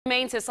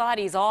Humane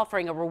Society is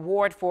offering a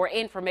reward for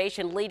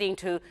information leading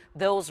to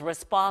those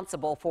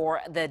responsible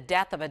for the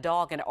death of a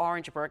dog in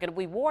Orangeburg. And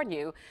we warn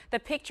you, the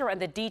picture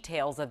and the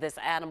details of this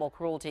animal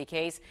cruelty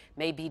case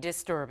may be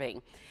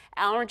disturbing.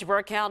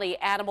 Orangeburg County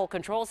Animal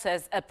Control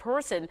says a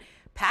person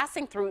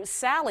passing through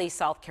Sally,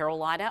 South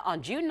Carolina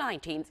on June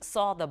 19th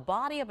saw the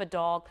body of a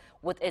dog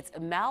with its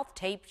mouth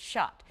taped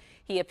shut.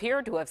 He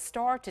appeared to have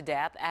starved to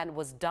death and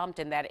was dumped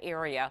in that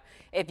area.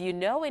 If you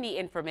know any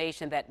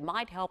information that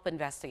might help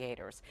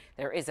investigators,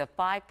 there is a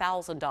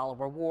 $5,000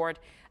 reward.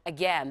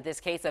 Again,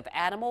 this case of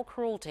animal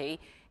cruelty.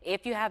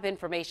 If you have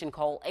information,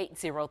 call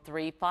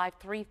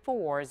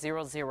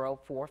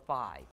 803-534-0045.